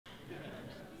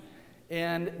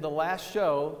And the last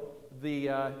show,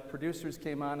 the producers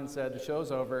came on and said, the show's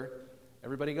over,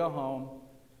 everybody go home,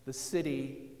 the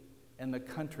city and the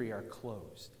country are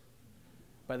closed.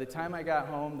 By the time I got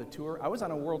home, the tour, I was on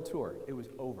a world tour, it was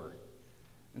over.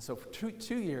 And so for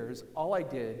two years, all I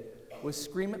did was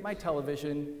scream at my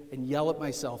television and yell at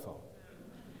my cell phone.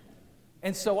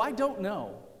 And so I don't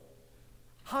know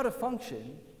how to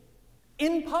function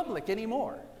in public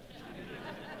anymore.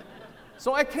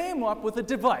 So I came up with a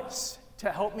device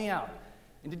to help me out.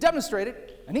 And to demonstrate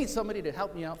it, I need somebody to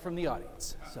help me out from the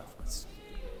audience. So let's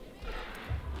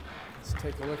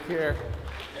take a look here.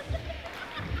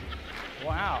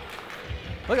 Wow.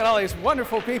 Look at all these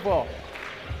wonderful people.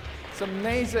 It's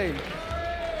amazing.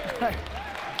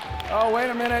 Oh,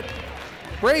 wait a minute.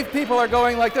 Brave people are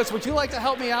going like this. Would you like to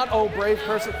help me out? Oh, brave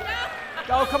person.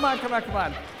 Oh, come on, come on, come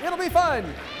on. It'll be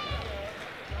fun.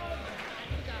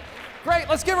 Great,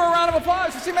 let's give her a round of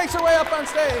applause as she makes her way up on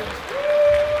stage.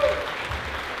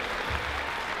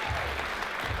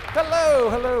 Hello,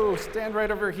 hello. Stand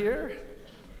right over here.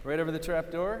 Right over the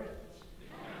trap door.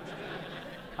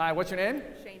 Hi, what's your name?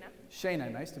 Shayna.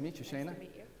 Shayna, nice to meet you, Shayna. Nice to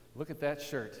meet you. Look at that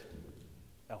shirt.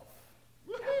 Elf.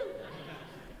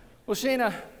 Well,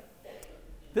 Shayna,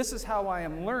 this is how I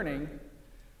am learning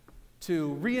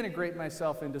to reintegrate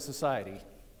myself into society.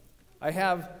 I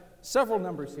have several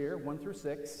numbers here, 1 through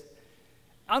 6.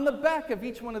 On the back of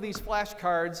each one of these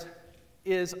flashcards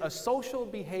is a social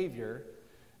behavior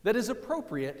that is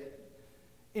appropriate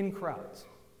in crowds.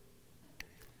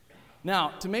 Now,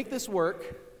 to make this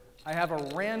work, I have a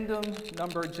random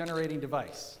number generating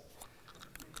device.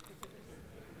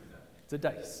 It's a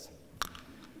dice.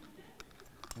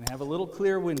 And I have a little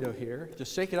clear window here.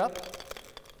 Just shake it up.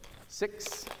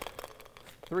 6,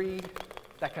 3,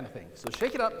 that kind of thing. So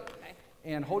shake it up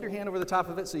and hold your hand over the top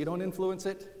of it so you don't influence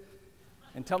it.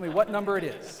 And tell me what number it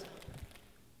is.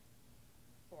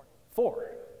 4.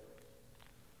 4.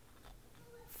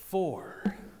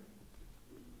 4.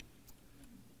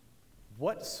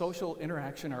 What social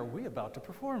interaction are we about to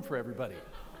perform for everybody?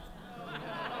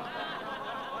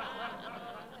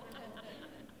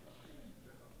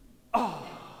 Oh,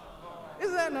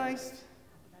 isn't that nice?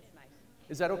 That's nice.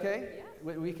 Is that okay?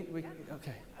 Yeah. We can,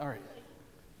 okay, all right.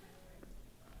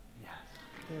 Yeah.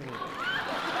 There we go.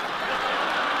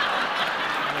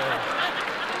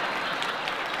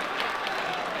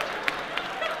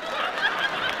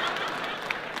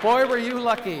 Boy, were you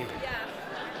lucky. Yeah,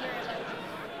 very lucky.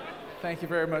 Thank you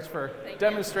very much for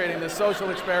demonstrating this social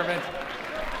experiment.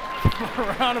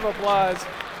 A round of applause.